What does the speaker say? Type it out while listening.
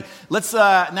Let's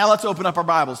open up our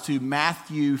Bibles to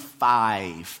Matthew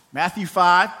 5. Matthew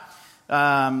 5,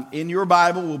 in your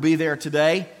Bible, will be there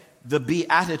today. The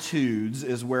Beatitudes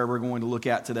is where we're going to look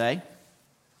at today.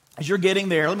 As you're getting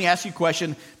there, let me ask you a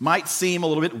question. Might seem a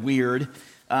little bit weird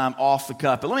off the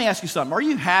cuff, but let me ask you something. Are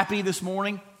you happy this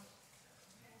morning?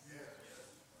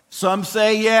 Some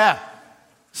say yeah.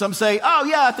 Some say, oh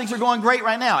yeah, things are going great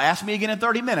right now. Ask me again in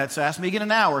 30 minutes. Ask me again in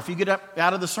an hour. If you get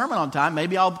out of the sermon on time,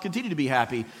 maybe I'll continue to be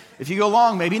happy. If you go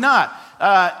long, maybe not.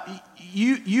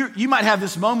 You might have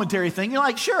this momentary thing. You're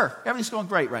like, sure, everything's going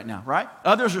great right now, right?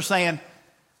 Others are saying,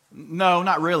 no,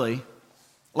 not really.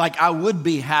 Like I would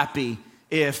be happy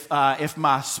if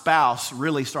my spouse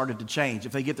really started to change.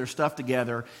 If they get their stuff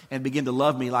together and begin to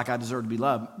love me like I deserve to be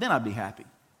loved, then I'd be happy.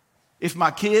 If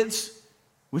my kids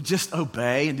would just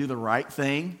obey and do the right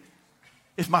thing.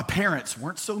 If my parents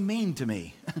weren't so mean to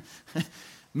me.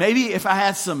 Maybe if I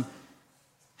had some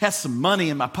money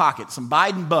in my pocket, some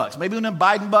Biden bucks. Maybe when them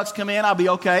Biden bucks come in, I'll be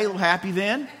okay, a little happy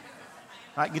then.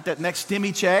 Right, get that next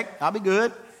stimmy check, I'll be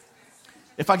good.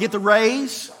 If I get the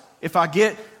raise, if I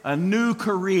get a new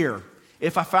career,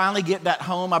 if I finally get that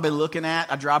home I've been looking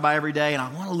at, I drive by every day and I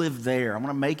want to live there. I want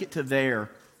to make it to there.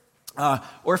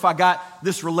 Or if I got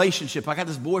this relationship, I got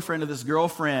this boyfriend or this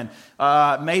girlfriend,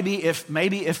 maybe if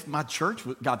my church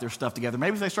got their stuff together,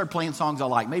 maybe if they started playing songs I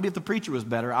like, maybe if the preacher was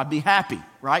better, I'd be happy,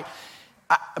 right?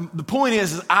 The point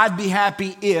is I'd be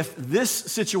happy if this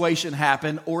situation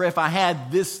happened or if I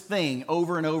had this thing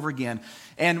over and over again.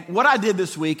 And what I did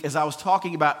this week as I was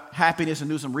talking about happiness and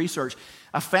doing some research,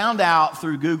 I found out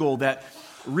through Google that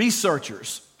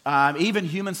researchers, even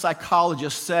human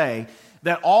psychologists say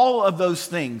that all of those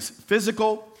things,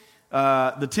 physical,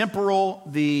 the temporal,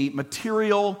 the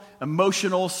material,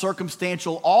 emotional,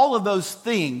 circumstantial, all of those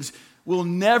things will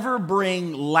never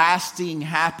bring lasting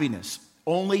happiness,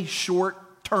 only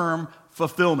short-term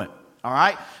fulfillment, all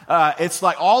right? It's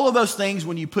like all of those things,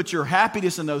 when you put your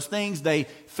happiness in those things, they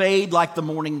fade like the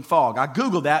morning fog. I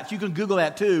Googled that. You can Google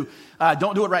that too.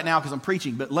 Don't do it right now because I'm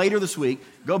preaching, but later this week,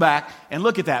 go back and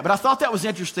look at that. But I thought that was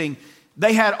interesting.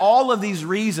 They had all of these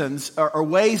reasons or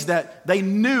ways that they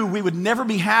knew we would never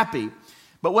be happy.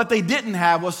 But what they didn't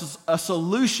have was a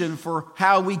solution for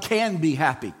how we can be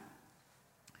happy.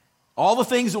 All the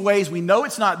things and ways we know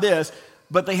it's not this,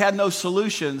 but they had no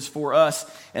solutions for us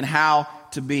and how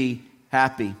to be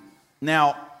happy.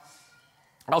 Now,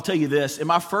 I'll tell you this. In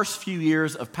my first few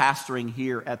years of pastoring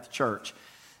here at the church,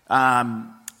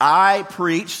 I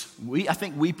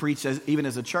think we preached even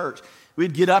as a church.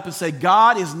 We'd get up and say,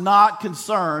 God is not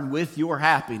concerned with your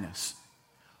happiness,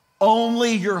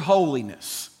 only your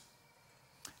holiness.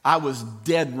 I was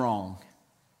dead wrong.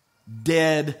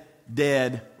 Dead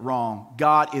wrong.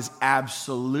 God is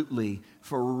absolutely,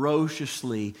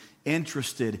 ferociously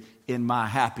interested in my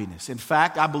happiness. In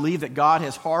fact, I believe that God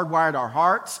has hardwired our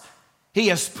hearts. He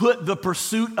has put the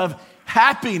pursuit of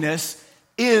happiness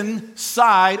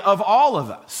inside of all of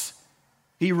us.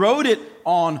 He wrote it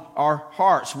on our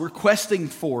hearts. We're questing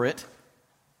for it.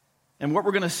 And what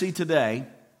we're going to see today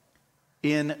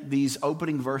in these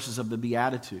opening verses of the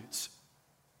Beatitudes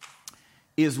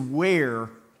is where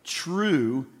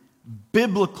true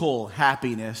biblical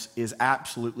happiness is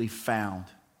absolutely found.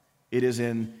 It is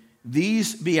in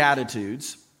these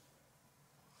Beatitudes.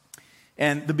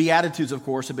 And the Beatitudes, of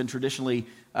course, have been traditionally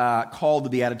called the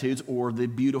Beatitudes or the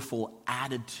beautiful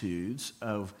attitudes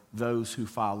of those who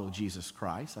follow Jesus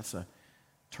Christ. That's a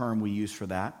term we use for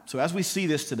that. So as we see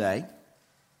this today,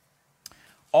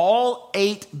 all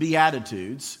 8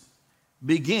 Beatitudes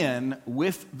begin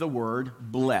with the word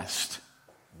blessed.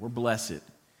 We're blessed.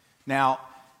 Now,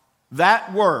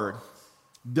 that word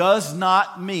does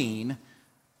not mean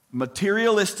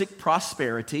materialistic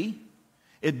prosperity.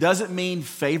 It doesn't mean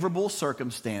favorable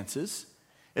circumstances.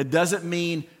 It doesn't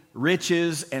mean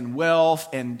riches and wealth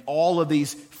and all of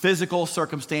these physical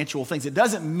circumstantial things. It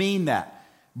doesn't mean that.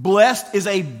 Blessed is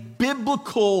a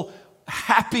biblical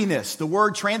happiness. The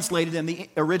word translated in the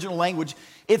original language,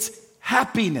 it's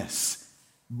happiness.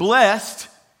 Blessed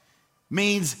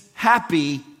means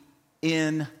happy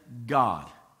in God.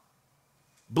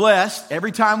 Blessed,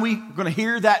 every time we're going to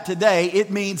hear that today,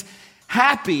 it means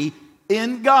happy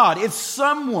in God. It's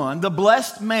someone, the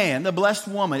blessed man, the blessed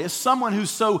woman, is someone who's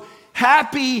so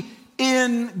happy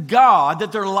in God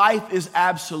that their life is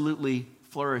absolutely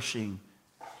flourishing.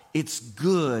 It's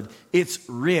good, it's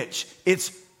rich,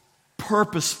 it's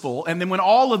purposeful. And then when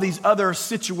all of these other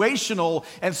situational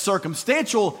and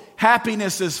circumstantial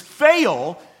happinesses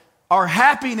fail, our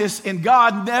happiness in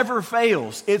God never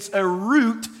fails. It's a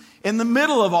root in the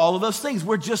middle of all of those things.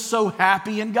 We're just so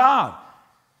happy in God.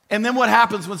 And then what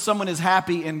happens when someone is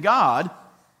happy in God?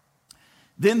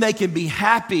 then they can be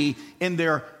happy in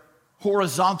their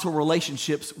horizontal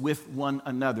relationships with one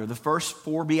another. The first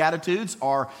 4 Beatitudes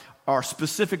are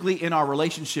specifically in our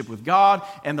relationship with God,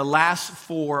 and the last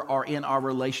 4 are in our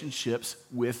relationships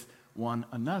with one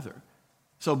another.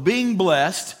 So being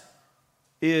blessed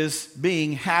is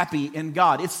being happy in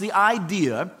God. It's the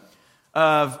idea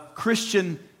of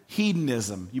Christian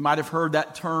hedonism. You might have heard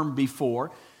that term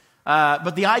before.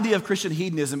 But the idea of Christian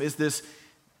hedonism is this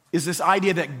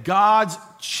idea that God's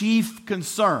chief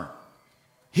concern,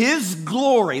 His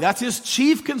glory, that's His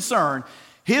chief concern,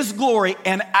 His glory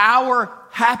and our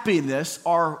happiness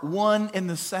are one and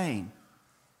the same.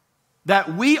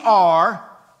 That we are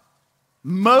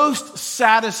most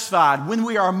satisfied, when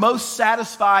we are most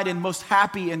satisfied and most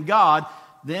happy in God,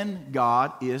 then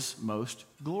God is most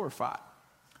glorified.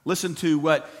 Listen to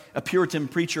what a Puritan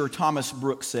preacher, Thomas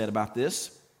Brooks, said about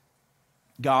this.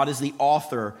 God is the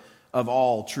author of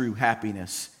all true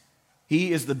happiness.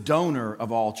 He is the donor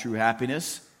of all true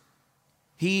happiness.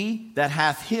 He that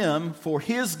hath Him for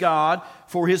his God,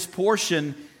 for his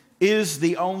portion, is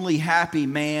the only happy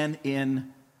man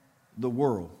in the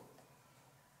world.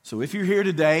 So if you're here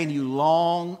today and you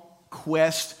long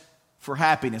quest for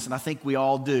happiness, and I think we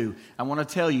all do, I want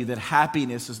to tell you that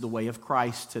happiness is the way of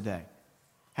Christ today.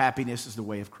 Happiness is the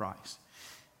way of Christ.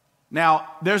 Now,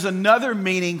 there's another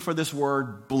meaning for this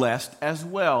word blessed as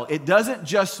well. It doesn't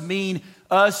just mean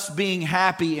us being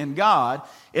happy in God.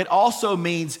 It also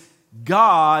means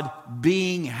God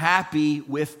being happy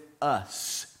with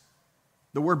us.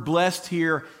 The word blessed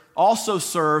here also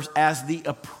serves as the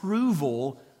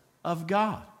approval of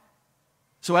God.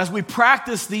 So as we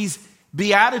practice these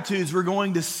Beatitudes, we're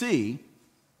going to see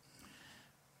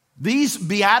these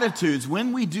Beatitudes,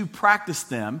 when we do practice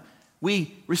them,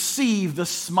 we receive the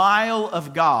smile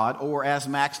of God, or as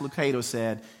Max Lucado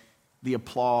said, the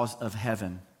applause of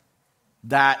heaven.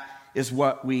 That is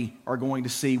what we are going to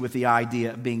see with the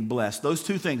idea of being blessed. Those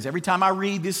two things. Every time I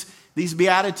read these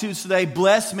Beatitudes today,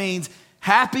 blessed means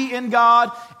happy in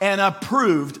God and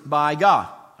approved by God.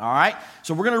 All right?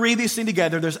 So we're going to read these things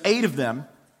together. There's 8 of them.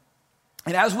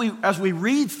 And as we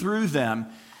read through them,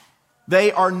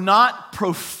 they are not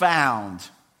profound,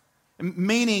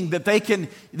 meaning that they can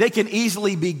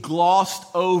easily be glossed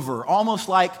over, almost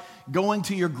like going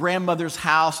to your grandmother's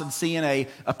house and seeing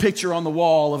a picture on the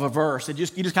wall of a verse. You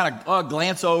just kind of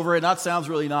glance over it, that sounds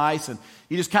really nice, and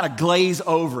you just kind of glaze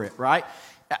over it, right?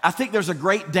 I think there's a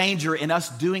great danger in us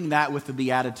doing that with the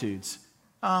Beatitudes.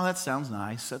 Oh, that sounds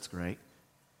nice, that's great.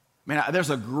 There's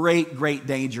a great, great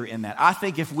danger in that. I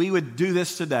think if we would do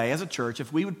this today as a church,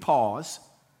 if we would pause,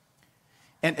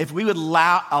 and if we would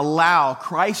allow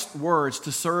Christ's words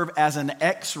to serve as an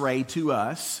x-ray to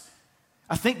us,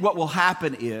 I think what will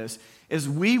happen is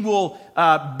we will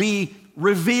be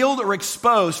revealed or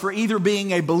exposed for either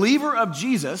being a believer of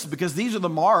Jesus, because these are the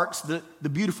marks, the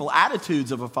beautiful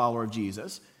attitudes of a follower of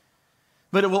Jesus,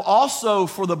 but it will also,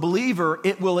 for the believer,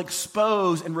 it will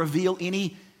expose and reveal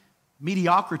any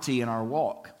mediocrity in our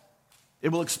walk. It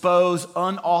will expose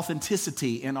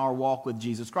unauthenticity in our walk with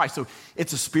Jesus Christ. So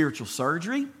it's a spiritual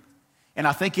surgery. And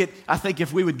I think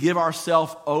if we would give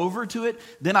ourselves over to it,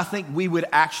 then I think we would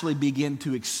actually begin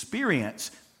to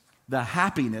experience the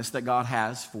happiness that God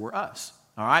has for us.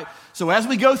 All right? So as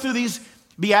we go through these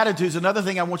Beatitudes, another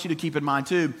thing I want you to keep in mind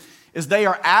too is they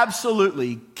are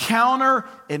absolutely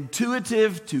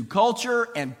counterintuitive to culture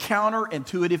and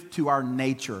counterintuitive to our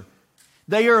nature.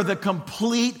 They are the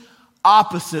complete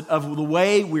opposite of the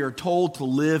way we are told to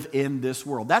live in this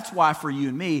world. That's why for you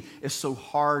and me, it's so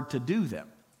hard to do them,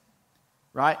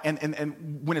 right?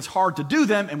 And when it's hard to do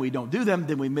them and we don't do them,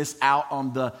 then we miss out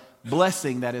on the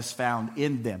blessing that is found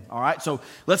in them, all right? So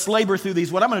let's labor through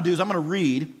these. What I'm going to do is I'm going to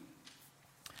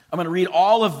read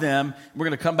all of them. We're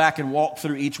going to come back and walk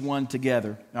through each one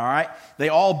together, all right? They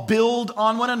all build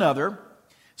on one another.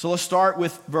 So let's start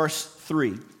with verse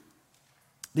 3.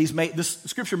 This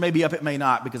scripture may be up, it may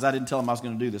not, because I didn't tell them I was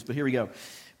going to do this, but here we go.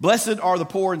 Blessed are the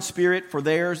poor in spirit, for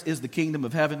theirs is the kingdom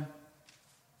of heaven.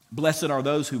 Blessed are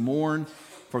those who mourn,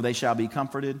 for they shall be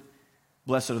comforted.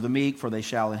 Blessed are the meek, for they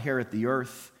shall inherit the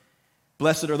earth.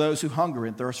 Blessed are those who hunger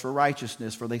and thirst for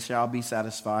righteousness, for they shall be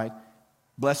satisfied.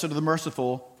 Blessed are the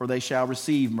merciful, for they shall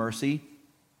receive mercy.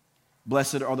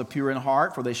 Blessed are the pure in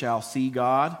heart, for they shall see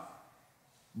God.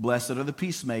 Blessed are the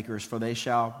peacemakers, for they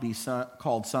shall be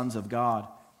called sons of God.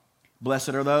 Blessed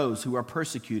are those who are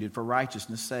persecuted for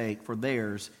righteousness' sake, for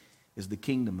theirs is the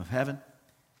kingdom of heaven.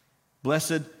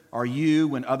 Blessed are you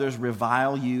when others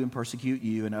revile you and persecute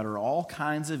you and utter all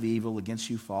kinds of evil against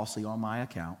you falsely on my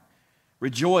account.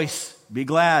 Rejoice, be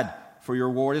glad, for your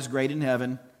reward is great in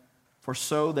heaven, for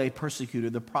so they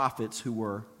persecuted the prophets who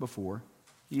were before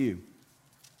you.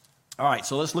 All right,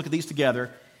 so let's look at these together.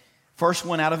 First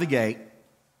one out of the gate.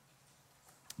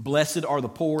 Blessed are the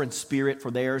poor in spirit,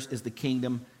 for theirs is the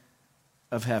kingdom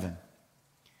of heaven.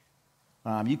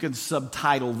 You can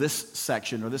subtitle this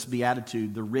section or this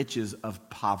beatitude, the riches of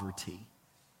poverty.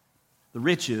 The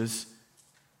riches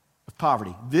of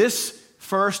poverty. This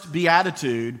first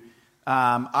beatitude,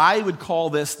 I would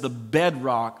call this the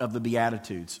bedrock of the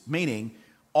Beatitudes, meaning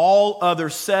all other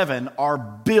 7 are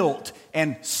built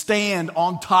and stand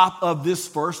on top of this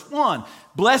first one.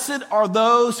 Blessed are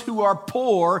those who are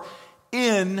poor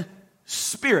in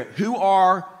spirit. Who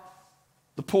are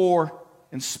the poor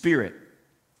in spirit?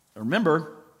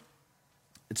 Remember,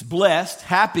 it's blessed,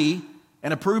 happy,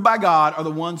 and approved by God are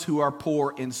the ones who are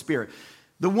poor in spirit.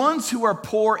 The ones who are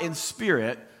poor in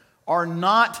spirit are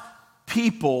not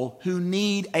people who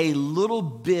need a little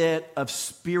bit of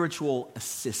spiritual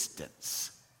assistance.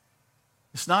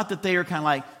 It's not that they are kind of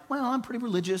like, well, I'm pretty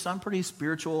religious, I'm pretty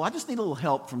spiritual, I just need a little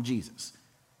help from Jesus.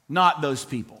 Not those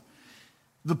people.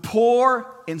 The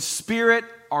poor in spirit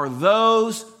are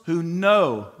those who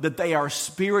know that they are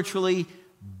spiritually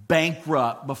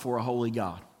bankrupt before a holy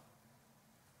God.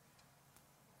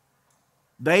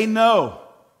 They know,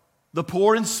 the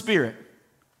poor in spirit,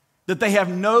 that they have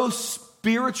no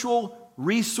spiritual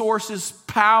resources,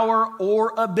 power,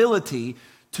 or ability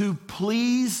to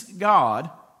please God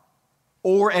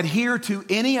or adhere to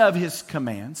any of His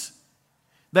commands.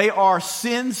 They are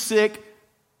sin-sick,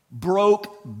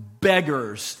 broke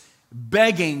beggars,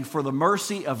 begging for the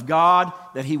mercy of God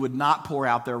that He would not pour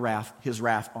out His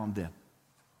wrath on them.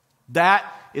 That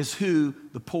is who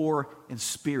the poor in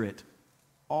spirit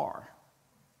are.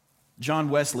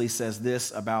 John Wesley says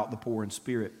this about the poor in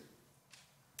spirit.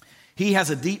 He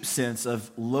has a deep sense of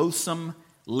loathsome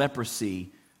leprosy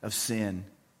of sin,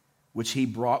 which he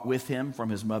brought with him from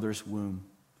his mother's womb,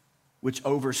 which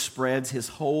overspreads his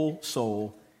whole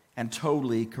soul and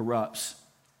totally corrupts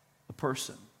a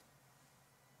person.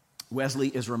 Wesley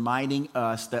is reminding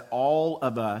us that all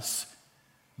of us,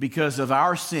 because of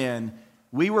our sin,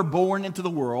 we were born into the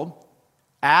world.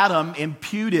 Adam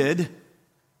imputed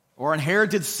or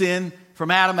inherited sin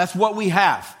from Adam. That's what we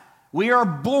have. We are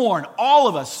born, all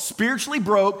of us, spiritually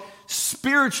broke,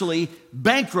 spiritually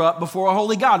bankrupt before a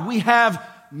holy God. We have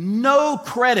no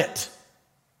credit.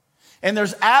 And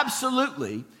there's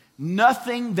absolutely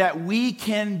nothing that we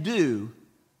can do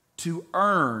to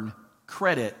earn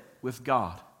credit with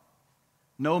God.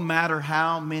 No matter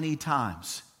how many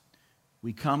times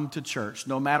we come to church,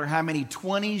 no matter how many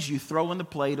 20s you throw in the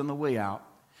plate on the way out,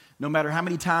 no matter how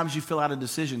many times you fill out a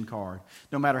decision card,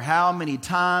 no matter how many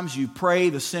times you pray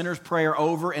the sinner's prayer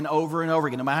over and over and over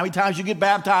again, no matter how many times you get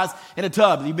baptized in a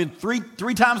tub, you've been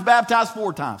three times baptized,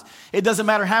 4 times. It doesn't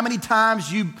matter how many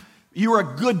times you're a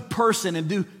good person and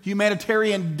do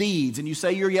humanitarian deeds and you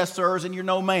say your yes sirs and your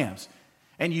no ma'ams.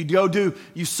 And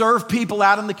you serve people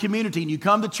out in the community and you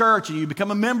come to church and you become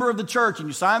a member of the church and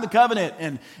you sign the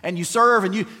covenant and you serve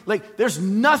and there's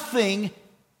nothing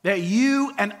that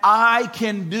you and I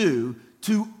can do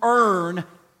to earn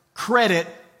credit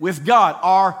with God.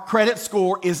 Our credit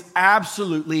score is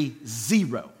absolutely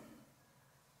 0.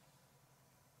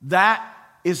 That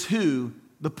is who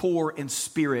the poor in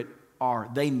spirit are.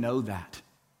 They know that.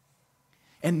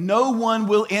 And no one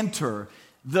will enter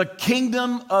the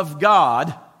kingdom of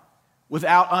God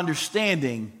without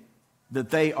understanding that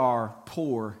they are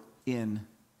poor in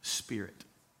spirit.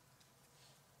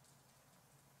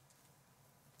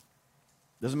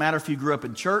 Doesn't matter if you grew up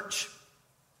in church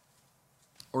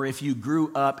or if you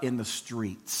grew up in the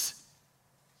streets.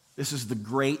 This is the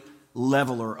great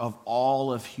leveler of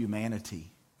all of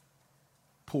humanity.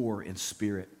 Poor in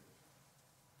spirit.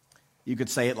 You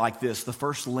could say it like this: the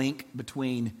first link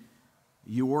between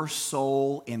your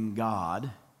soul in God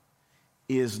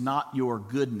is not your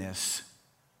goodness,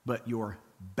 but your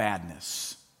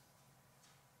badness.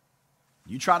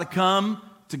 You try to come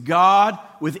to God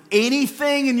with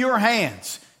anything in your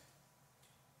hands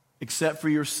except for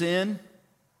your sin,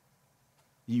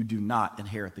 you do not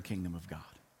inherit the kingdom of God.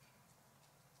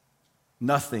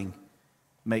 Nothing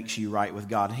makes you right with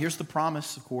God. And here's the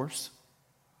promise, of course.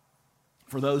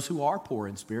 For those who are poor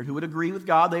in spirit, who would agree with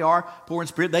God, they are poor in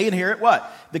spirit, they inherit what?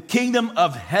 The kingdom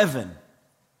of heaven.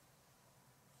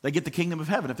 They get the kingdom of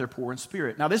heaven if they're poor in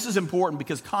spirit. Now, this is important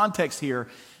because context here,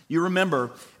 you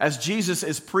remember, as Jesus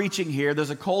is preaching here,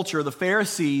 there's a culture, the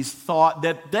Pharisees thought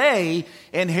that they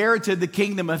inherited the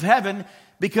kingdom of heaven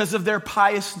because of their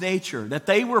pious nature, that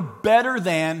they were better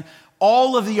than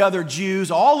all of the other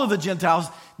Jews, all of the Gentiles,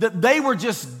 that they were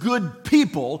just good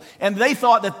people, and they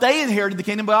thought that they inherited the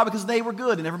kingdom of God because they were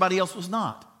good and everybody else was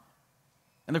not.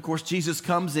 And of course, Jesus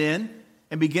comes in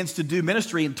and begins to do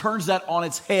ministry and turns that on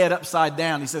its head upside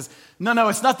down. He says, no,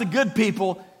 it's not the good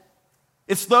people.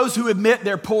 It's those who admit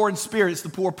they're poor in spirit. It's the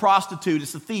poor prostitute.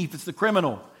 It's the thief. It's the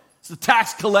criminal. It's the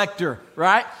tax collector,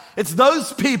 right? It's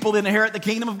those people that inherit the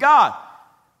kingdom of God,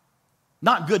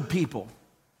 not good people.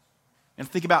 And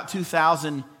think about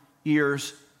 2,000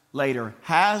 years later.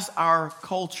 Has our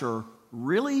culture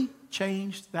really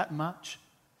changed that much?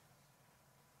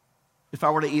 If I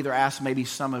were to either ask maybe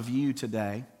some of you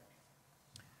today,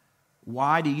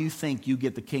 why do you think you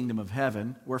get the kingdom of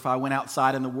heaven? Or if I went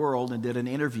outside in the world and did an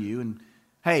interview and,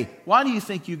 hey, why do you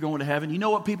think you're going to heaven? You know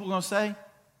what people are going to say?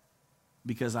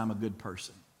 Because I'm a good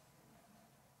person.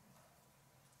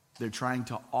 They're trying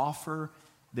to offer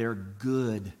their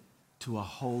good to a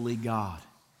holy God.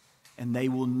 And they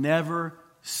will never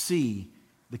see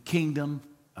the kingdom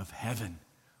of heaven.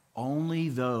 Only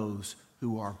those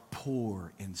who are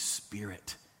poor in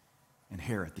spirit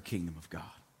inherit the kingdom of God.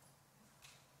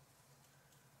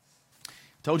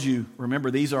 I told you,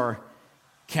 remember, these are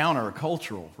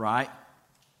countercultural, right?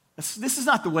 This is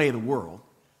not the way of the world.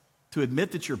 To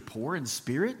admit that you're poor in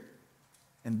spirit,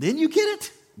 and then you get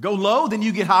it. Go low, then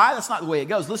you get high. That's not the way it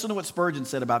goes. Listen to what Spurgeon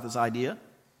said about this idea.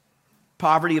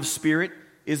 Poverty of spirit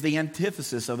is the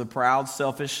antithesis of the proud,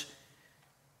 selfish,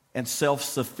 and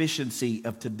self-sufficiency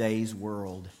of today's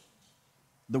world.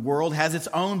 The world has its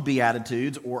own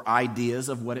beatitudes or ideas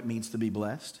of what it means to be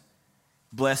blessed.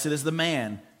 Blessed is the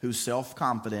man who's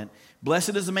self-confident.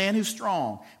 Blessed is the man who's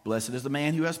strong. Blessed is the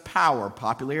man who has power,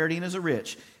 popularity, and is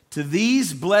rich. To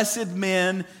these blessed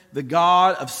men, the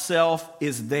God of self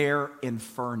is their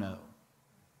inferno.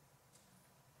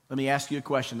 Let me ask you a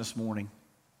question this morning.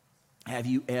 Have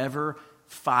you ever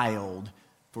filed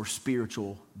for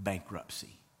spiritual bankruptcy?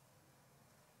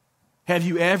 Have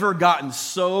you ever gotten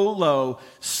so low,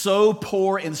 so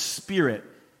poor in spirit,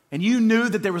 and you knew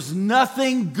that there was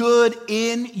nothing good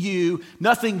in you,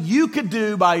 nothing you could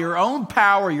do by your own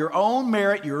power, your own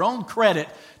merit, your own credit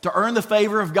to earn the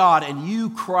favor of God, and you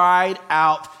cried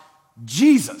out,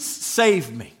 Jesus,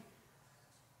 save me?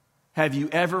 Have you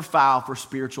ever filed for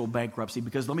spiritual bankruptcy?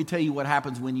 Because let me tell you what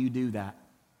happens when you do that.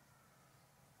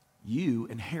 You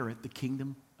inherit the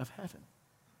kingdom of heaven.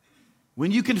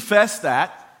 When you confess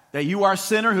that you are a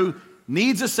sinner who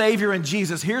needs a Savior in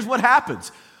Jesus, here's what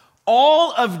happens.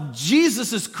 All of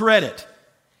Jesus' credit,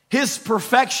 His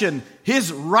perfection,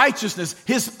 His righteousness,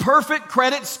 His perfect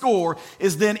credit score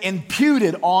is then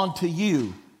imputed onto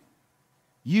you.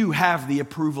 You have the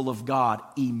approval of God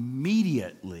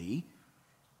immediately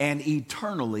and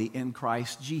eternally in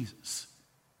Christ Jesus.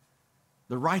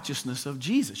 The righteousness of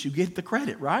Jesus. You get the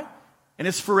credit, right? And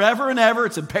it's forever and ever.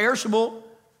 It's imperishable.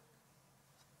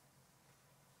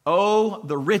 Oh,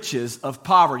 the riches of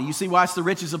poverty. You see why it's the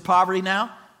riches of poverty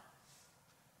now?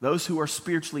 Those who are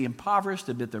spiritually impoverished,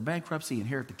 admit their bankruptcy,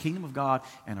 inherit the kingdom of God,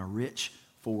 and are rich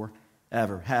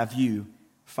forever. Have you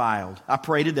filed? I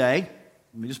pray today.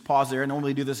 Let me just pause there. I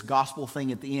normally do this gospel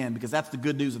thing at the end because that's the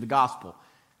good news of the gospel.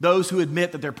 Those who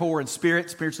admit that they're poor in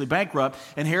spirit, spiritually bankrupt,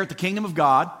 inherit the kingdom of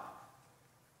God.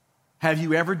 Have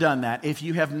you ever done that? If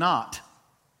you have not,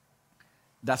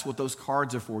 that's what those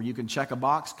cards are for. You can check a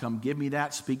box, come give me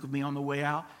that, speak with me on the way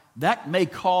out. That may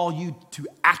call you to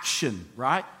action,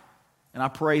 right? And I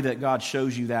pray that God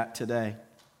shows you that today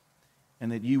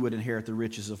and that you would inherit the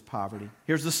riches of poverty.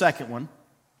 Here's the second one.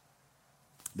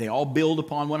 They all build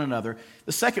upon one another.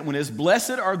 The second one is,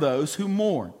 blessed are those who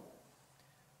mourn,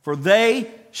 for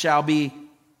they shall be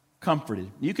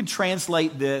comforted. You can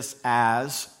translate this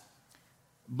as,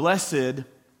 blessed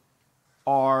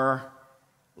are,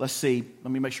 let's see,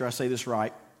 let me make sure I say this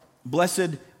right.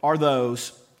 Blessed are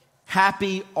those,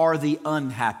 happy are the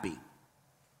unhappy.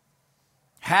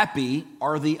 Happy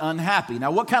are the unhappy.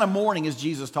 Now, what kind of mourning is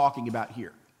Jesus talking about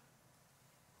here?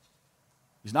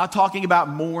 He's not talking about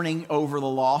mourning over the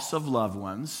loss of loved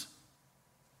ones.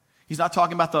 He's not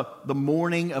talking about the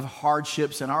mourning of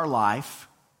hardships in our life,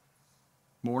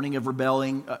 mourning of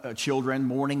rebelling children,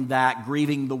 mourning that,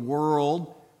 grieving the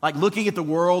world, like looking at the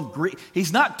world.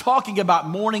 He's not talking about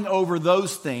mourning over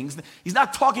those things. He's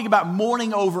not talking about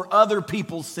mourning over other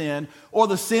people's sin or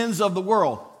the sins of the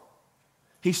world.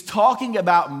 He's talking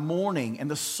about mourning and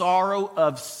the sorrow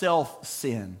of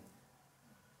self-sin,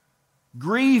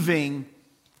 grieving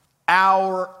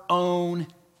our own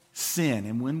sin.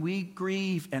 And when we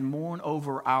grieve and mourn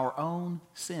over our own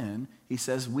sin, he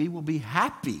says we will be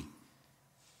happy.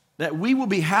 That we will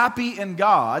be happy in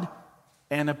God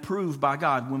and approved by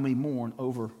God when we mourn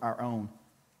over our own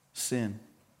sin.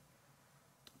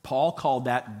 Paul called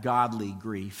that godly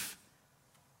grief.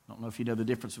 I don't know if you know the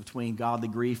difference between godly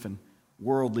grief and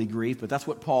worldly grief, but that's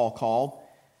what Paul called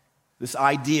this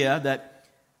idea that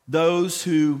those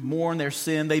who mourn their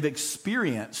sin, they've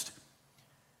experienced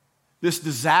this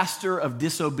disaster of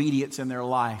disobedience in their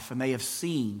life, and they have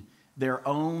seen their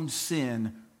own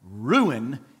sin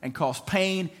ruin and cause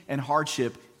pain and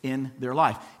hardship in their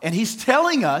life. And he's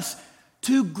telling us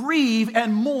to grieve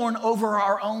and mourn over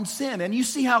our own sin. And you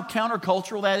see how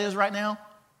countercultural that is right now?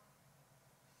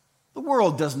 The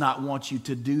world does not want you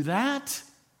to do that.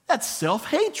 That's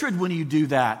self-hatred when you do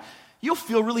that. You'll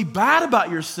feel really bad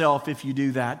about yourself if you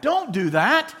do that. Don't do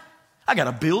that. I got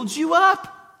to build you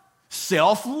up.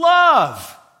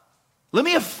 Self-love. Let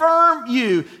me affirm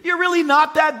you. You're really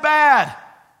not that bad.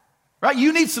 Right?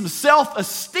 You need some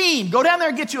self-esteem. Go down there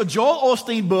and get you a Joel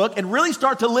Osteen book and really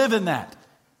start to live in that.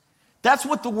 That's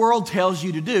what the world tells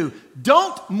you to do.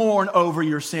 Don't mourn over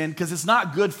your sin because it's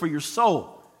not good for your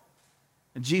soul.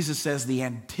 And Jesus says the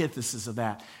antithesis of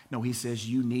that. No, he says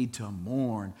you need to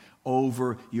mourn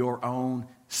over your own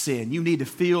sin. You need to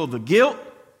feel the guilt,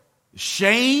 the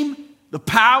shame, the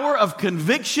power of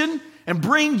conviction, and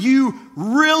bring you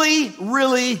really,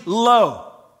 really low.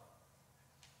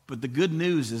 But the good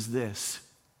news is this.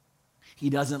 He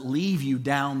doesn't leave you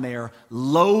down there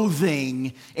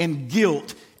loathing and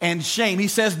guilt and shame. He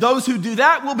says those who do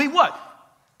that will be what?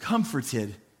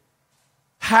 Comforted.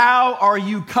 How are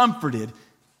you comforted?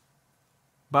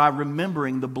 By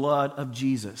remembering the blood of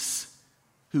Jesus,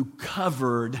 who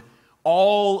covered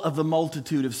all of the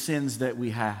multitude of sins that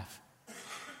we have.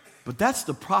 But that's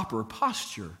the proper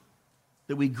posture,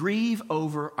 that we grieve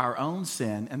over our own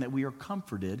sin and that we are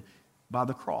comforted by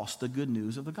the cross, the good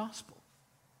news of the gospel.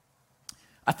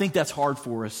 I think that's hard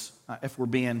for us if we're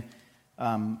being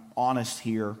honest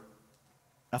here.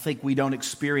 I think we don't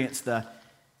experience the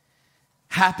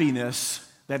happiness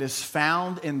that is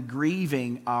found in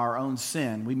grieving our own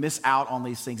sin. We miss out on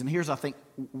these things. And here's, I think,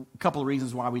 a couple of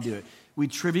reasons why we do it. We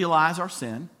trivialize our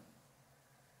sin.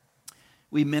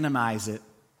 We minimize it.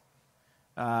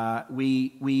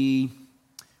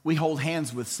 We hold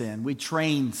hands with sin. We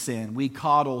train sin. We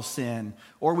coddle sin.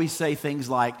 Or we say things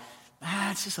like,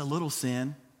 it's just a little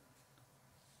sin.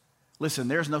 Listen,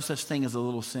 there's no such thing as a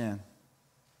little sin,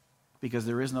 because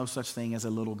there is no such thing as a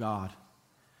little God.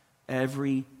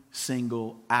 Every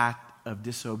single act of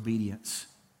disobedience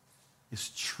is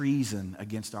treason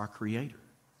against our Creator.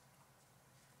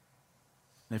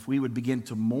 And if we would begin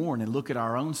to mourn and look at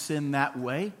our own sin that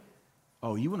way,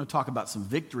 oh, you want to talk about some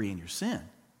victory in your sin.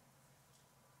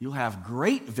 You'll have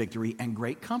great victory and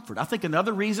great comfort. I think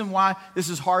another reason why this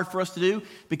is hard for us to do,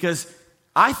 because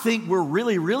I think we're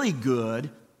really, really good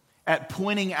at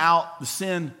pointing out the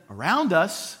sin around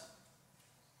us,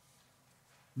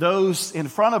 those in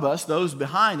front of us, those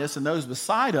behind us, and those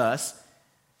beside us,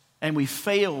 and we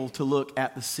fail to look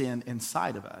at the sin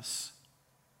inside of us.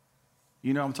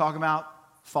 You know what I'm talking about?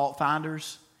 Fault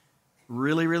finders.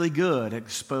 Really, really good at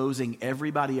exposing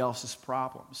everybody else's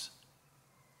problems.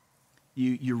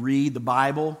 You read the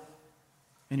Bible,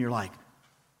 and you're like,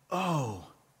 oh,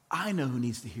 I know who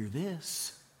needs to hear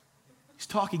this. He's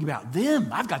talking about them.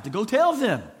 I've got to go tell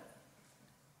them.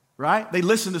 Right? They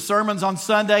listen to sermons on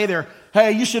Sunday. They're,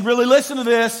 hey, you should really listen to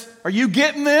this. Are you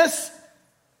getting this?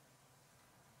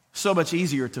 So much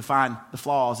easier to find the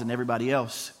flaws in everybody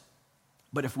else.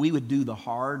 But if we would do the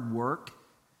hard work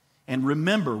and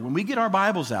remember, when we get our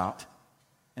Bibles out,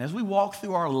 and as we walk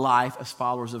through our life as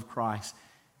followers of Christ,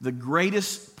 the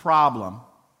greatest problem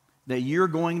that you're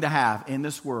going to have in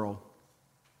this world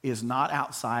is not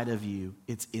outside of you,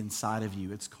 it's inside of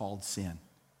you. It's called sin.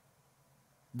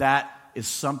 That is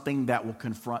something that will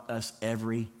confront us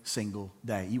every single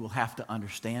day. You will have to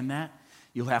understand that.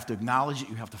 You'll have to acknowledge it.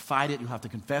 You have to fight it. You'll have to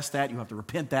confess that. You have to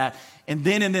repent that. And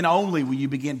then only will you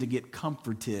begin to get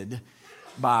comforted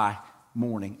by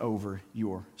mourning over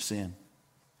your sin.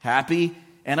 Happy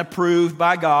and approved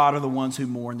by God are the ones who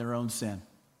mourn their own sin.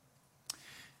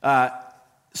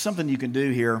 Something you can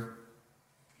do here.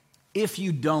 If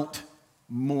you don't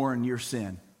mourn your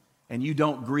sin and you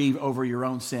don't grieve over your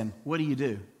own sin, what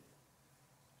do?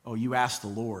 Oh, you ask the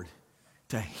Lord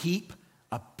to heap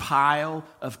a pile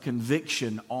of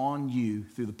conviction on you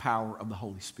through the power of the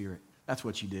Holy Spirit. That's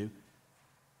what you do.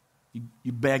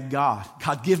 You beg God,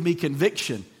 God, give me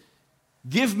conviction.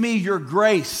 Give me your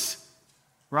grace,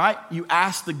 right? You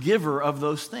ask the giver of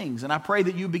those things. And I pray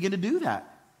that you begin to do that.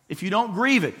 If you don't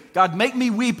grieve it, God, make me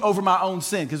weep over my own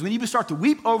sin. Because when you start to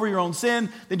weep over your own sin,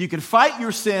 then you can fight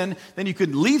your sin, then you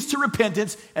can lead to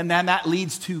repentance, and then that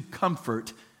leads to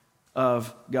comfort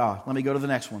of God. Let me go to the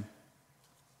next one.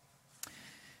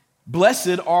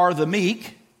 Blessed are the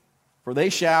meek, for they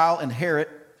shall inherit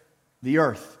the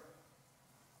earth.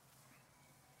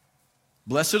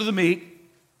 Blessed are the meek.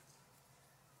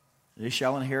 They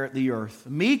shall inherit the earth.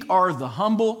 Meek are the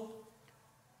humble,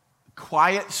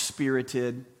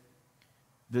 quiet-spirited,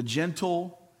 the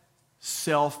gentle,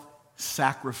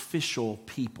 self-sacrificial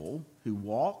people who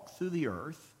walk through the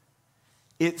earth.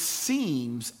 It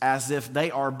seems as if they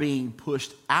are being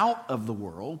pushed out of the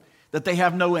world, that they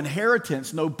have no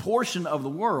inheritance, no portion of the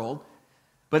world,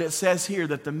 but it says here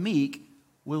that the meek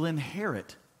will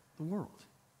inherit the world.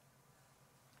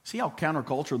 See how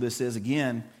countercultural this is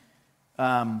again.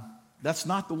 That's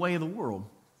not the way of the world.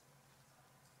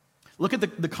 Look at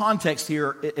the context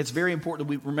here. It's very important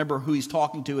that we remember who he's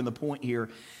talking to in the point here.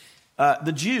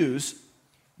 The Jews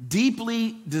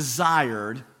deeply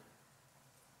desired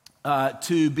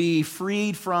to be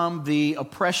freed from the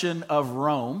oppression of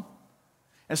Rome.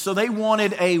 And so they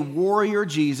wanted a warrior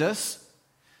Jesus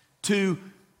to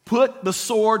put the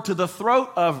sword to the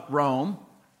throat of Rome,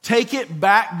 take it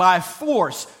back by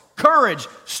force, courage,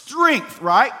 strength,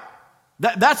 right?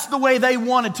 That's the way they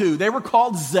wanted to. They were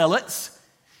called zealots.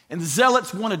 And the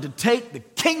zealots wanted to take the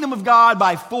kingdom of God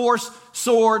by force,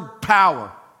 sword,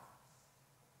 power.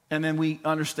 And then we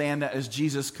understand that as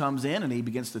Jesus comes in and he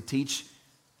begins to teach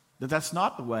that that's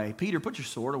not the way. Peter, put your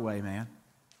sword away, man.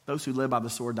 Those who live by the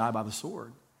sword die by the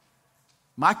sword.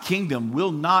 My kingdom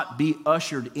will not be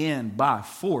ushered in by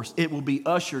force. It will be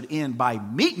ushered in by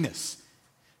meekness,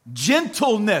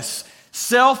 gentleness,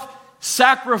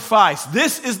 self-sacrifice.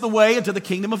 This is the way into the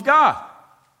kingdom of God.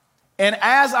 And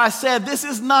as I said, this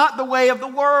is not the way of the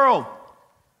world.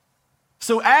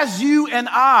 So as you and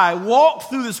I walk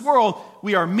through this world,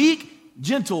 we are meek,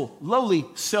 gentle, lowly,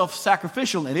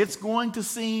 self-sacrificial. And it's going to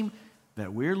seem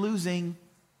that we're losing,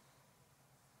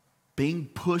 being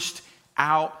pushed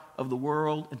out of the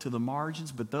world into the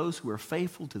margins. But those who are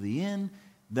faithful to the end,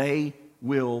 they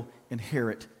will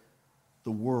inherit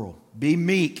the world. Be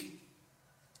meek,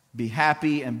 be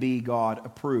happy, and be God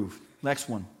approved. Next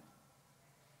one.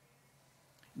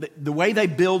 The way they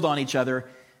build on each other,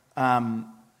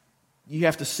 you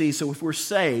have to see. So if we're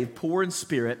saved, poor in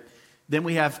spirit, then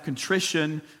we have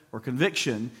contrition or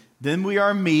conviction, then we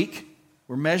are meek,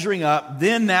 we're measuring up.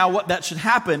 Then now what that should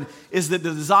happen is that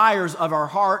the desires of our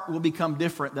heart will become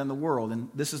different than the world. And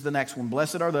this is the next one.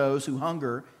 Blessed are those who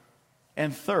hunger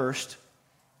and thirst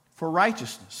for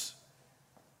righteousness,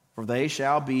 for they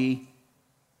shall be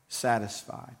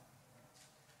satisfied.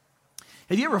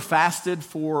 Have you ever fasted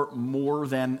for more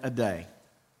than a day?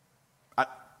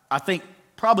 I think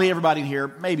probably everybody in here,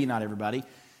 maybe not everybody,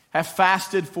 have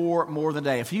fasted for more than a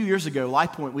day. A few years ago,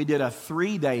 Life Point, we did a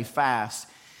 3-day fast.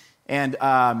 And me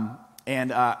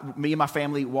and my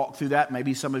family walked through that.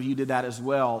 Maybe some of you did that as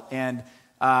well. And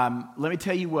let me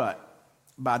tell you what.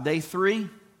 By day 3,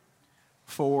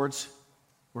 Fords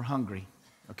were hungry.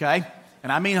 Okay?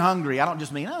 And I mean hungry. I don't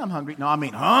just mean, I'm hungry. No, I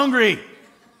mean hungry.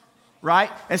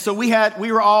 Right? And so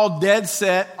we were all dead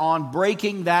set on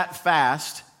breaking that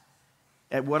fast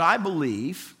at what I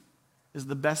believe is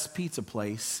the best pizza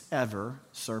place ever,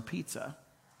 Sir Pizza.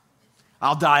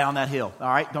 I'll die on that hill. All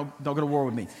right? Don't go to war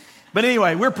with me. But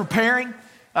anyway, we're preparing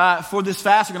for this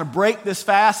fast. We're going to break this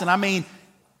fast. And I mean,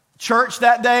 church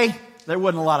that day, there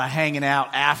wasn't a lot of hanging out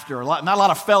after. Not a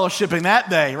lot of fellowshipping that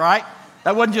day, right?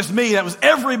 That wasn't just me. That was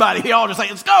everybody. They all just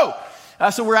like, let's go.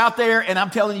 So we're out there, and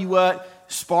I'm telling you what,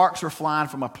 sparks are flying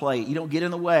from my plate. You don't get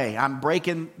in the way. I'm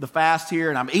breaking the fast here,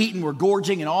 and I'm eating, we're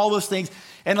gorging, and all those things.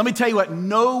 And let me tell you what,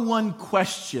 no one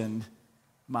questioned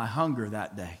my hunger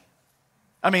that day.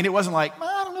 I mean, it wasn't like,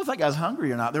 I don't know if that guy's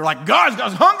hungry or not. They were like,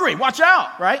 God's hungry, watch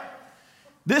out, right?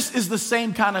 This is the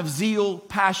same kind of zeal,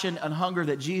 passion, and hunger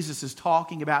that Jesus is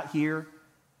talking about here.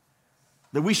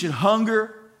 That we should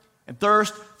hunger and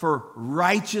thirst for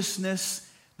righteousness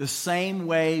the same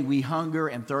way we hunger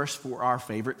and thirst for our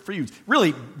favorite foods.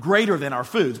 Really greater than our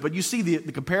foods, but you see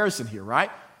the comparison here,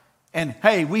 right? And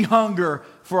hey, we hunger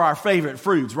for our favorite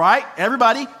foods, right?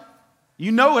 Everybody,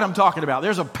 you know what I'm talking about.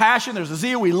 There's a passion, there's a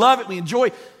zeal, we love it, we enjoy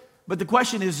it. But the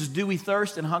question is do we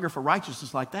thirst and hunger for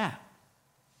righteousness like that?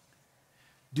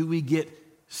 Do we get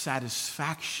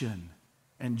satisfaction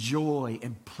and joy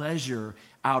and pleasure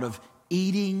out of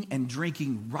eating and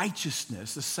drinking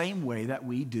righteousness the same way that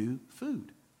we do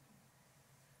food?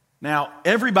 Now,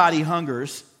 everybody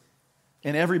hungers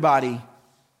and everybody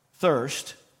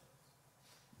thirsts.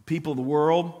 People of the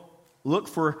world look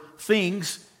for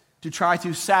things to try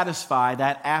to satisfy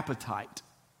that appetite.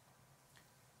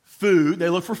 Food, they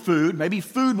look for food. Maybe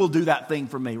food will do that thing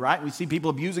for me, right? We see people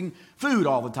abusing food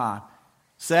all the time.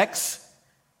 Sex,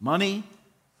 money,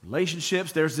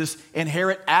 relationships. There's this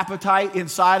inherent appetite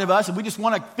inside of us, and we just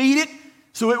want to feed it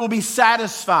so it will be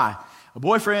satisfied. A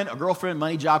boyfriend, a girlfriend,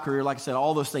 money, job, career, like I said,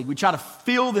 all those things. We try to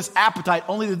fill this appetite,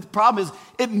 only the problem is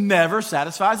it never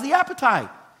satisfies the appetite.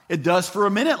 It does for a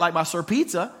minute, like my Sir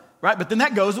Pizza, right? But then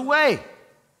that goes away.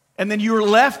 And then you're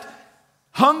left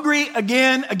hungry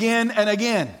again, and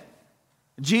again.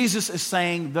 Jesus is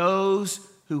saying those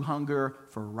who hunger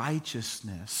for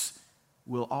righteousness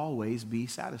will always be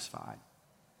satisfied.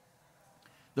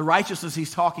 The righteousness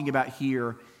he's talking about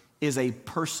here is a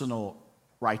personal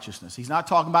righteousness. He's not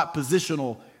talking about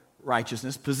positional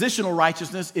righteousness. Positional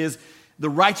righteousness is the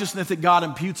righteousness that God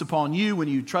imputes upon you when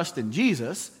you trust in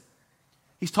Jesus.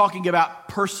 He's talking about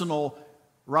personal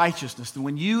righteousness. And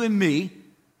when you and me,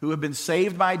 who have been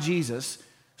saved by Jesus,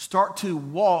 start to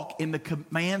walk in the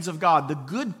commands of God, the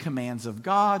good commands of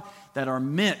God that are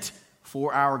meant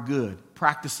for our good,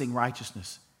 practicing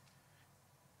righteousness,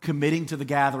 committing to the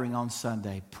gathering on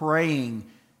Sunday, praying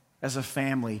as a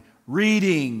family,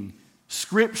 reading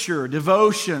Scripture,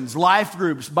 devotions, life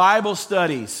groups, Bible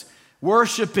studies,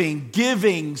 worshiping,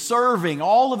 giving, serving,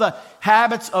 all of the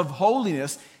habits of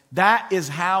holiness, that is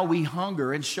how we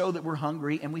hunger and show that we're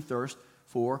hungry and we thirst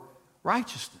for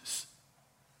righteousness.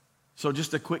 So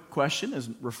just a quick question as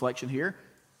reflection here.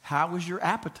 How is your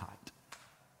appetite?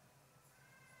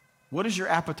 What is your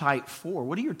appetite for?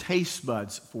 What are your taste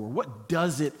buds for? What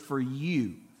does it for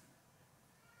you?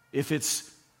 If it's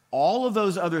all of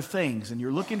those other things and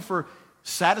you're looking for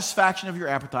satisfaction of your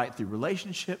appetite through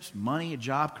relationships, money, a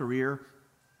job, career,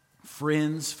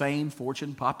 friends, fame,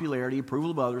 fortune, popularity,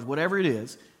 approval of others, whatever it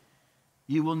is,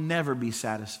 you will never be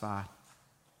satisfied.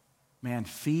 Man,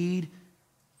 feed,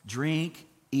 drink,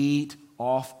 eat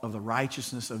off of the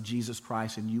righteousness of Jesus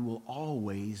Christ, and you will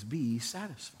always be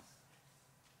satisfied.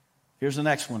 Here's the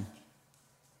next one.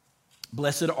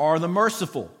 Blessed are the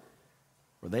merciful,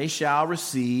 for they shall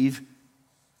receive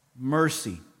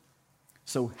mercy.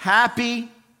 So happy,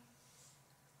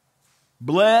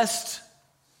 blessed,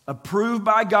 approved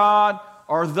by God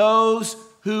are those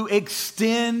who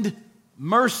extend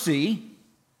mercy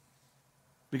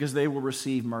because they will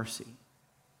receive mercy.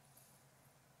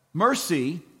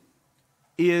 Mercy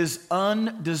is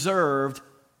undeserved,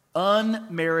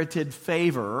 unmerited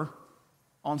favor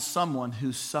on someone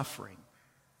who's suffering.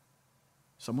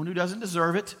 Someone who doesn't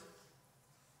deserve it.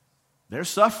 They're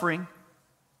suffering.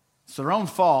 It's their own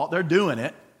fault. They're doing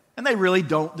it. And they really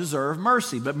don't deserve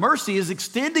mercy. But mercy is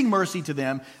extending mercy to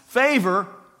them, favor,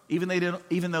 even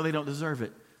though they don't deserve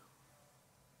it.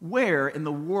 Where in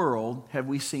the world have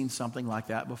we seen something like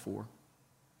that before?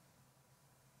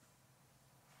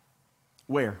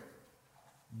 Where?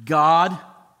 God,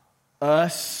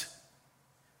 us,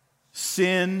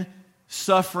 sin,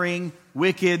 suffering,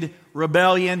 wicked,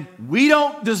 rebellion. We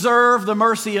don't deserve the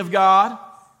mercy of God.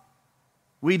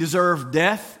 We deserve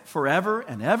death forever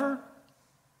and ever.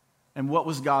 And what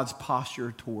was God's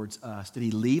posture towards us? Did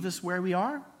He leave us where we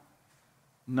are?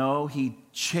 No, He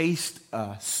chased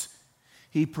us.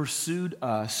 He pursued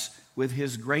us with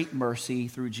His great mercy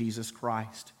through Jesus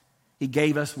Christ. He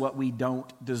gave us what we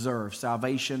don't deserve,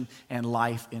 salvation and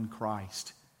life in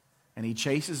Christ. And He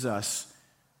chases us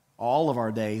all of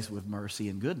our days with mercy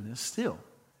and goodness still.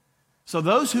 So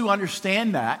those who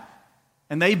understand that,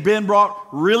 and they've been brought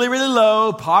really, really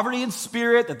low, poverty in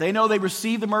spirit, that they know they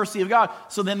received the mercy of God.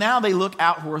 So then now they look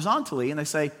out horizontally and they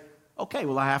say, okay,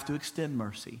 well, I have to extend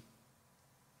mercy.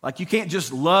 Like you can't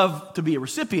just love to be a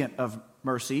recipient of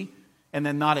mercy and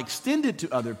then not extend it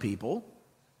to other people.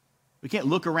 We can't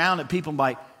look around at people and be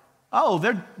like, oh,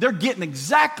 they're getting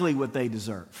exactly what they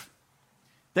deserve.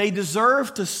 They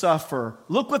deserve to suffer.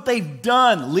 Look what they've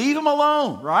done. Leave them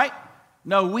alone, right?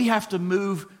 No, we have to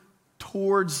move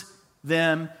towards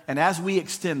them, and as we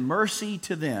extend mercy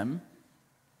to them,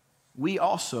 we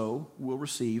also will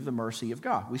receive the mercy of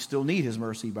God. We still need His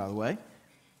mercy, by the way.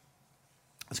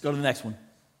 Let's go to the next one.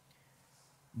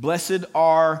 Blessed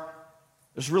are,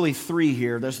 there's really three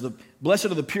here. There's the blessed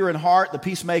are the pure in heart, the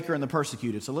peacemaker, and the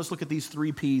persecuted. So let's look at these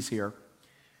three P's here.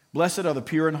 Blessed are the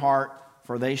pure in heart,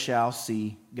 for they shall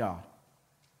see God.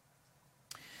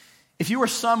 If you are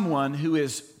someone who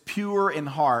is pure in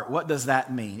heart, what does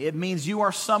that mean? It means you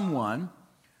are someone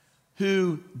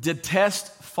who detests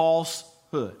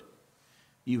falsehood.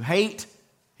 You hate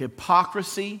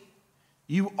hypocrisy.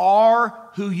 You are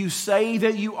who you say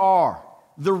that you are.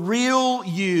 The real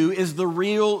you is the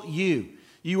real you.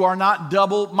 You are not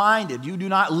double-minded. You do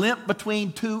not limp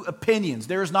between two opinions.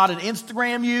 There is not an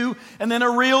Instagram you and then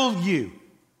a real you.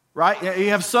 Right?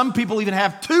 You have some people even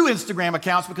have two Instagram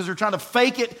accounts because they're trying to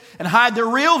fake it and hide their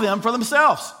real them for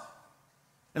themselves.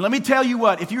 And let me tell you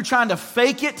what, if you're trying to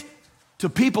fake it to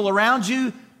people around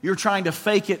you, you're trying to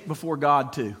fake it before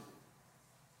God too.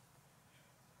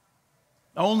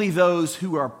 Only those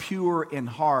who are pure in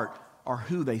heart are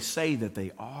who they say that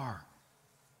they are.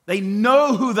 They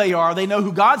know who they are. They know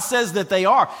who God says that they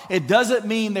are. It doesn't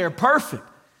mean they're perfect,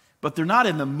 but they're not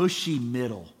in the mushy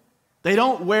middle. They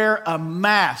don't wear a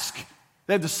mask.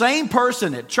 They're the same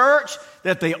person at church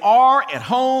that they are at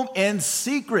home in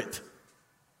secret.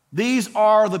 These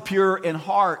are the pure in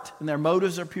heart, and their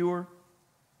motives are pure.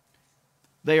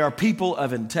 They are people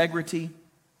of integrity.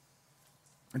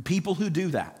 And people who do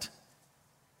that,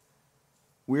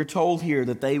 we're told here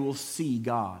that they will see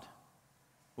God.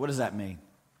 What does that mean?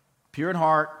 Pure in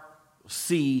heart,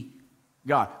 see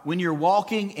God. When you're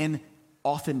walking in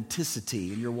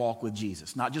authenticity in your walk with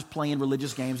Jesus, not just playing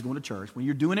religious games, going to church, when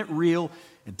you're doing it real,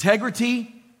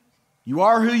 integrity, you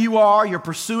are who you are, you're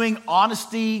pursuing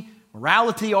honesty,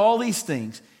 morality, all these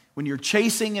things, when you're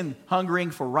chasing and hungering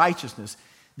for righteousness,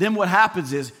 then what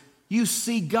happens is you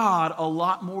see God a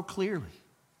lot more clearly.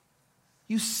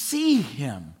 You see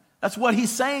Him. That's what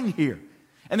He's saying here.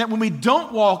 And that when we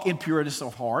don't walk in pureness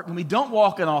of heart, when we don't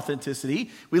walk in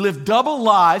authenticity, we live double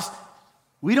lives,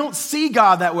 we don't see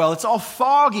God that well. It's all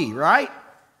foggy, right?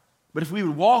 But if we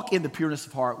would walk in the pureness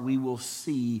of heart, we will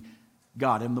see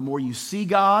God. And the more you see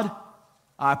God,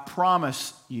 I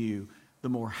promise you, the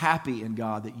more happy in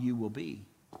God that you will be.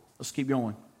 Let's keep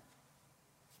going.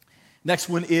 Next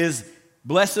one is,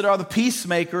 blessed are the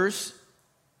peacemakers,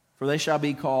 for they shall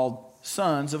be called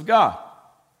sons of God.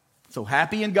 So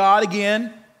happy in God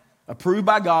again, approved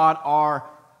by God, are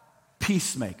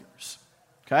peacemakers.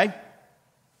 Okay?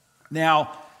 Now,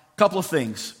 a couple of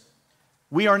things.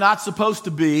 We are not supposed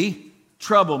to be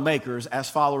troublemakers as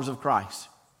followers of Christ.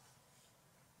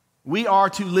 We are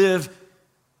to live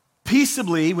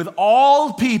peaceably with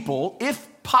all people, if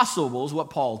possible, is what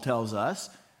Paul tells us.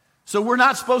 So we're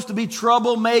not supposed to be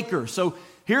troublemakers. So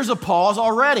here's a pause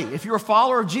already. If you're a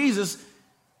follower of Jesus,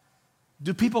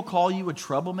 do people call you a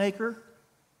troublemaker?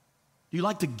 Do you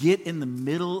like to get in the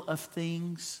middle of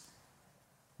things?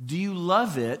 Do you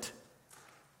love it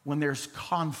when there's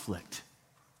conflict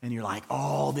and you're like,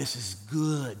 oh, this is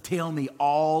good. Tell me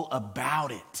all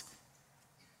about it.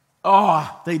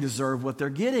 Oh, they deserve what they're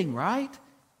getting, right?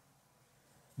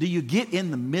 Do you get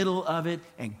in the middle of it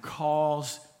and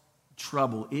cause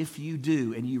trouble? If you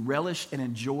do, and you relish and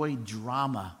enjoy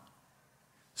drama,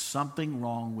 something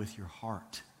wrong with your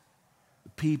heart. The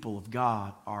people of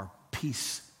God are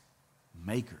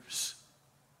peacemakers.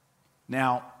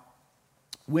 Now,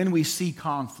 when we see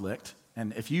conflict,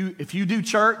 and if you do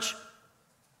church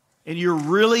and you're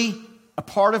really a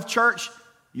part of church,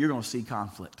 you're going to see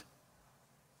conflict.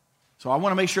 So I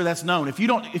want to make sure that's known. If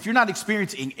you're not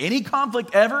experiencing any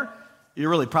conflict ever, you're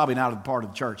really probably not a part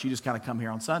of the church. You just kind of come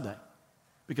here on Sunday.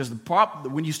 Because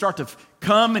when you start to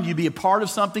come and you be a part of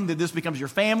something, that this becomes your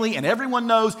family, and everyone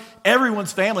knows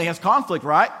everyone's family has conflict,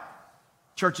 right?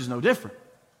 Church is no different.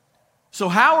 So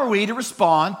how are we to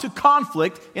respond to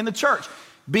conflict in the church?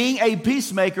 Being a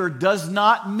peacemaker does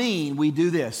not mean we do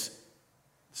this.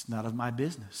 It's none of my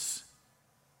business.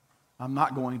 I'm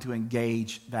not going to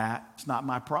engage that. It's not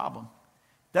my problem.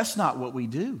 That's not what we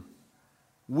do.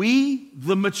 We,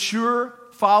 the mature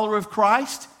follower of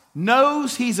Christ,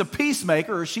 knows he's a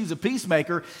peacemaker or she's a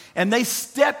peacemaker, and they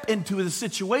step into the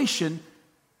situation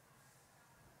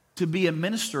to be a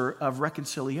minister of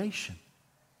reconciliation.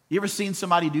 You ever seen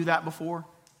somebody do that before?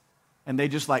 And they're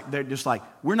just like,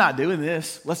 we're not doing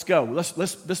this. Let's go.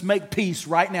 Let's make peace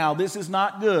right now. This is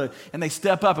not good. And they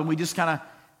step up, and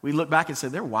we look back and say,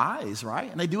 they're wise,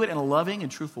 right? And they do it in a loving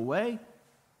and truthful way.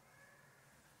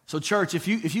 So church,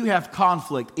 if you have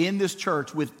conflict in this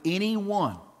church with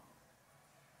anyone,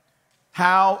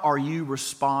 how are you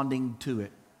responding to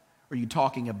it? Are you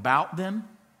talking about them?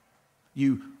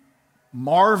 You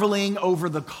marveling over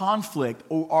the conflict?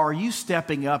 Or are you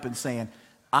stepping up and saying,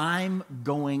 I'm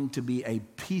going to be a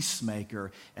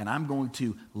peacemaker and I'm going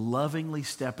to lovingly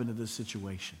step into this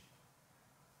situation?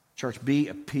 Church, be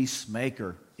a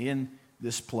peacemaker in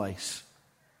this place.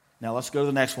 Now let's go to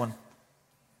the next one.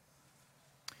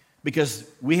 Because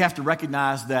we have to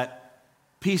recognize that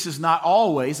peace is not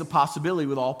always a possibility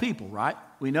with all people, right?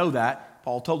 We know that.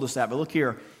 Paul told us that. But look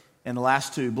here in the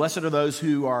last two. Blessed are those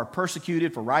who are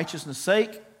persecuted for righteousness'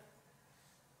 sake,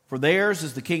 for theirs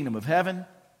is the kingdom of heaven.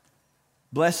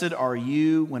 Blessed are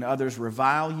you when others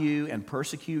revile you and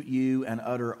persecute you and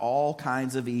utter all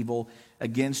kinds of evil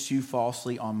against you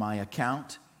falsely on my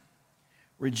account.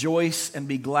 Rejoice and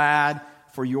be glad,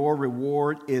 for your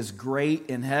reward is great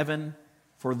in heaven,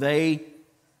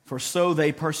 for so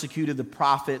they persecuted the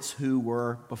prophets who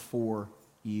were before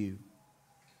you.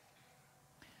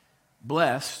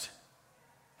 Blessed,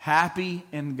 happy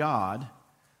in God,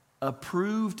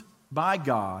 approved by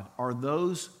God are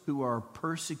those who are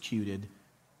persecuted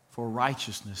for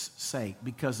righteousness' sake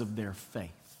because of their faith.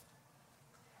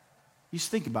 You just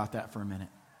think about that for a minute.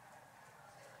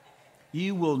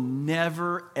 You will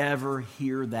never, ever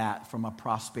hear that from a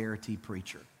prosperity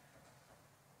preacher.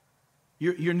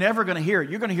 You're never going to hear it.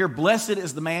 You're going to hear, blessed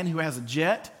is the man who has a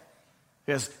jet,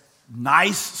 who has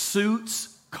nice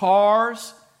suits,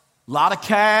 cars, a lot of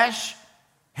cash,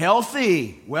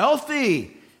 healthy,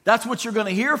 wealthy. That's what you're going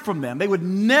to hear from them. They would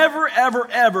never, ever,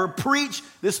 ever preach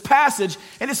this passage.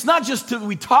 And it's not just that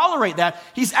we tolerate that.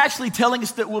 He's actually telling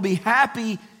us that we'll be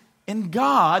happy in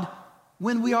God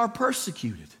when we are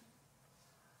persecuted.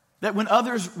 That when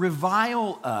others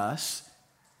revile us,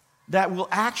 that will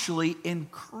actually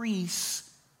increase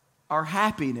our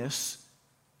happiness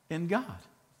in God.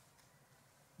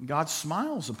 God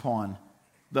smiles upon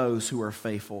those who are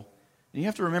faithful. And you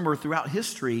have to remember, throughout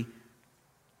history,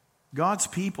 God's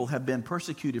people have been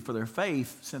persecuted for their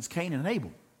faith since Cain and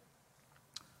Abel.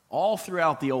 All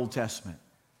throughout the Old Testament.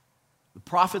 The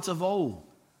prophets of old,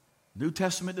 New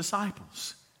Testament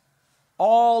disciples,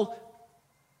 all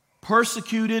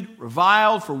persecuted,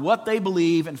 reviled for what they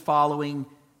believe in following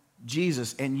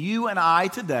Jesus. And you and I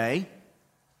today,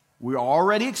 we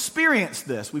already experienced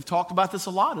this. We've talked about this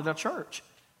a lot at our church.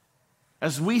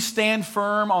 As we stand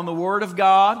firm on the Word of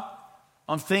God,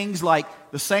 on things like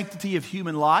the sanctity of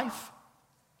human life,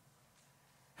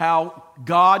 how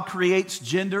God creates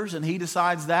genders and He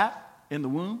decides that in the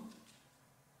womb.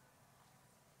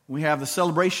 We have the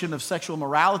celebration of sexual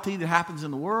morality that happens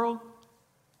in the world.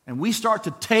 And we start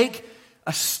to take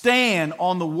a stand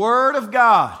on the Word of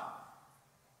God.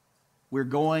 We're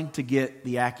going to get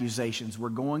the accusations. We're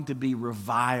going to be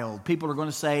reviled. People are going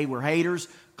to say we're haters,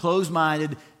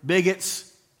 closed-minded,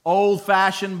 bigots,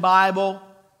 old-fashioned Bible.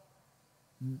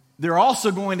 They're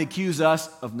also going to accuse us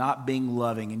of not being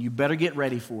loving. And you better get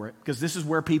ready for it, because this is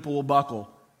where people will buckle.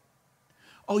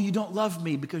 Oh, you don't love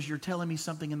me because you're telling me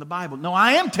something in the Bible. No,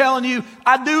 I am telling you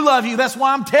I do love you. That's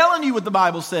why I'm telling you what the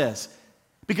Bible says.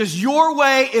 Because your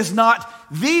way is not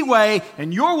the way,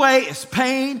 and your way is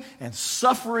pain and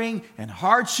suffering and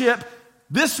hardship.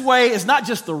 This way is not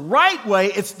just the right way,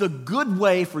 it's the good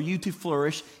way for you to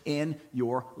flourish in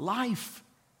your life.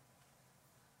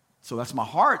 So that's my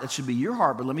heart. That should be your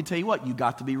heart. But let me tell you what, you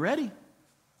got to be ready.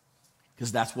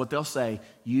 Because that's what they'll say.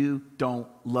 You don't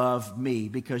love me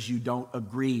because you don't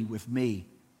agree with me.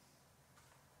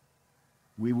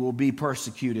 We will be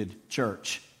persecuted,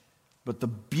 church. But the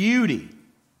beauty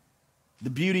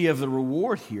of the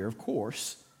reward here, of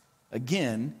course,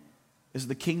 again, is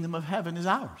the kingdom of heaven is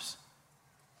ours.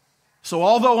 So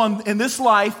although in this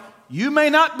life, you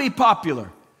may not be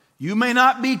popular, you may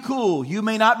not be cool, you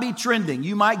may not be trending,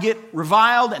 you might get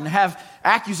reviled and have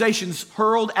accusations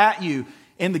hurled at you,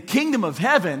 in the kingdom of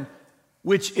heaven,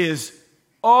 which is,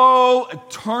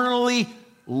 eternally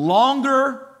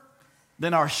longer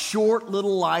than our short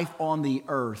little life on the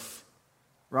earth,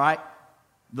 right?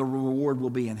 The reward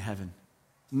will be in heaven.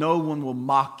 No one will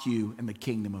mock you in the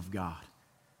kingdom of God.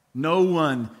 No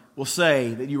one will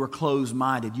say that you are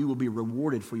closed-minded. You will be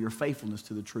rewarded for your faithfulness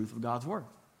to the truth of God's word.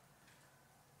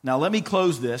 Now, let me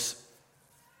close this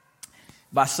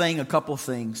by saying a couple of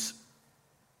things.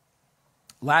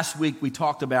 Last week, we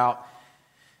talked about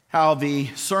how the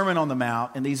Sermon on the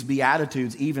Mount and these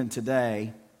Beatitudes, even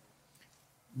today,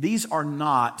 these are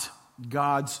not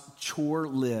God's chore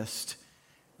list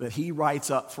that He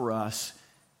writes up for us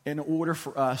in order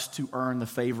for us to earn the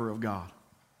favor of God.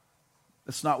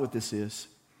 That's not what this is.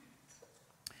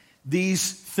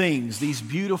 These things, these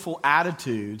beautiful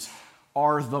attitudes,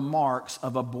 are the marks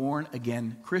of a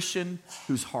born-again Christian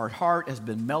whose hard heart has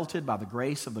been melted by the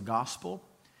grace of the gospel.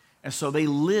 And so they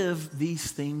live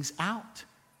these things out.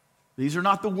 These are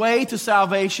not the way to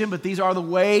salvation, but these are the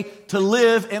way to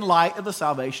live in light of the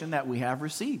salvation that we have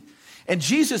received. And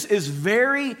Jesus is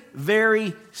very,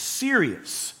 very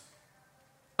serious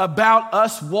about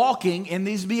us walking in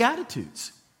these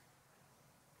Beatitudes.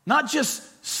 Not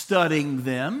just studying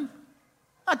them,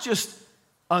 not just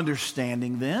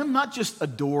understanding them, not just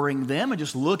adoring them and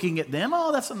just looking at them.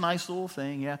 Oh, that's a nice little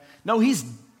thing, yeah. No, He's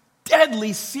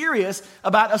deadly serious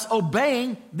about us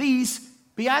obeying these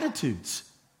Beatitudes.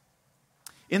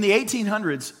 In the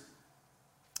 1800s,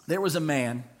 there was a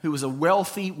man who was a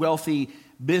wealthy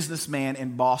businessman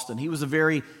in Boston. He was a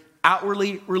very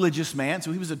outwardly religious man,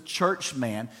 so he was a church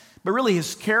man. But really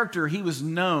his character, he was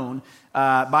known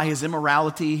by his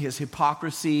immorality, his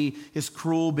hypocrisy, his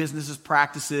cruel business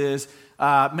practices.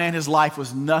 His life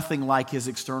was nothing like his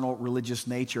external religious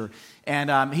nature.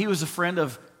 And he was a friend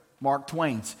of Mark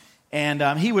Twain's.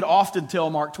 And he would often tell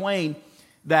Mark Twain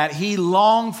that he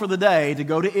longed for the day to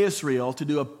go to Israel to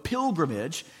do a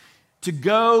pilgrimage, to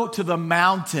go to the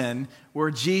mountain where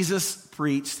Jesus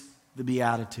preached the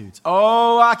Beatitudes.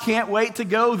 Oh, I can't wait to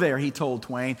go there, he told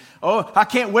Twain. Oh, I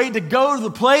can't wait to go to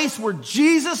the place where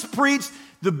Jesus preached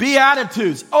the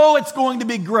Beatitudes. Oh, it's going to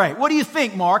be great. What do you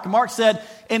think, Mark? Mark said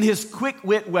in his quick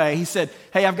wit way, he said,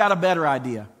 hey, I've got a better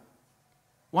idea.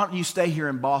 Why don't you stay here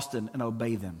in Boston and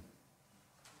obey them?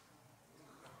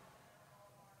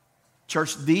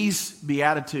 Church, these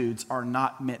Beatitudes are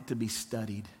not meant to be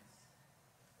studied.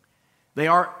 They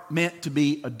aren't meant to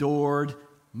be adored,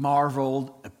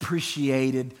 marveled,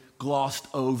 appreciated, glossed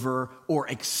over, or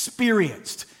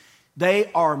experienced.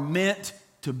 They are meant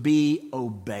to be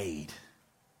obeyed.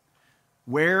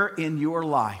 Where in your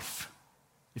life,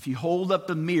 if you hold up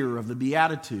the mirror of the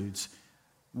Beatitudes,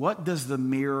 what does the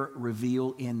mirror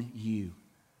reveal in you?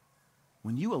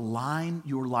 When you align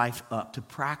your life up to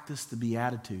practice the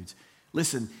Beatitudes,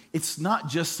 listen, it's not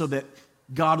just so that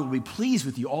God will be pleased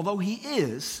with you, although He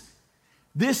is.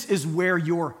 This is where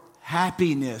your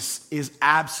happiness is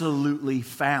absolutely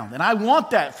found. And I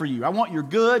want that for you. I want your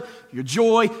good, your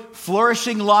joy,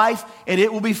 flourishing life, and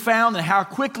it will be found in how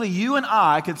quickly you and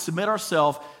I can submit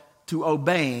ourselves to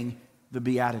obeying the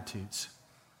Beatitudes.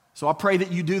 So I pray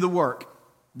that you do the work,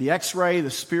 the x-ray, the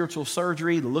spiritual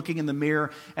surgery, the looking in the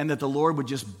mirror, and that the Lord would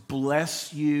just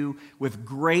bless you with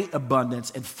great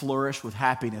abundance and flourish with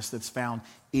happiness that's found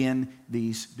in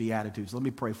these Beatitudes. Let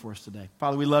me pray for us today.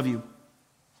 Father, we love you.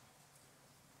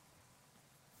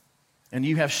 And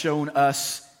you have shown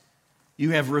us,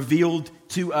 you have revealed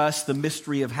to us the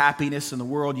mystery of happiness in the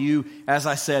world. You, as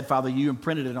I said, Father, you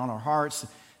imprinted it on our hearts,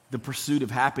 the pursuit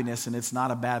of happiness, and it's not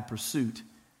a bad pursuit.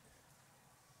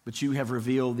 But you have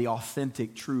revealed the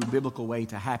authentic, true, biblical way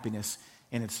to happiness,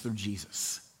 and it's through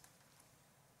Jesus.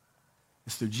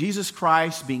 It's through Jesus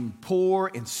Christ being poor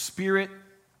in spirit,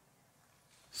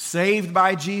 saved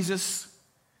by Jesus,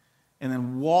 and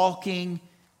then walking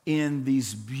in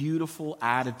these beautiful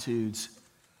attitudes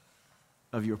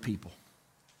of your people.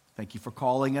 Thank you for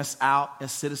calling us out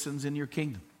as citizens in your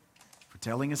kingdom, for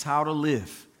telling us how to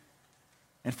live,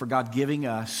 and for God giving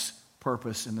us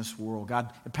purpose in this world.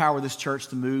 God, empower this church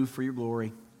to move for your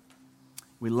glory.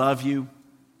 We love you.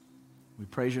 We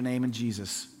praise your name in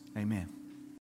Jesus. Amen.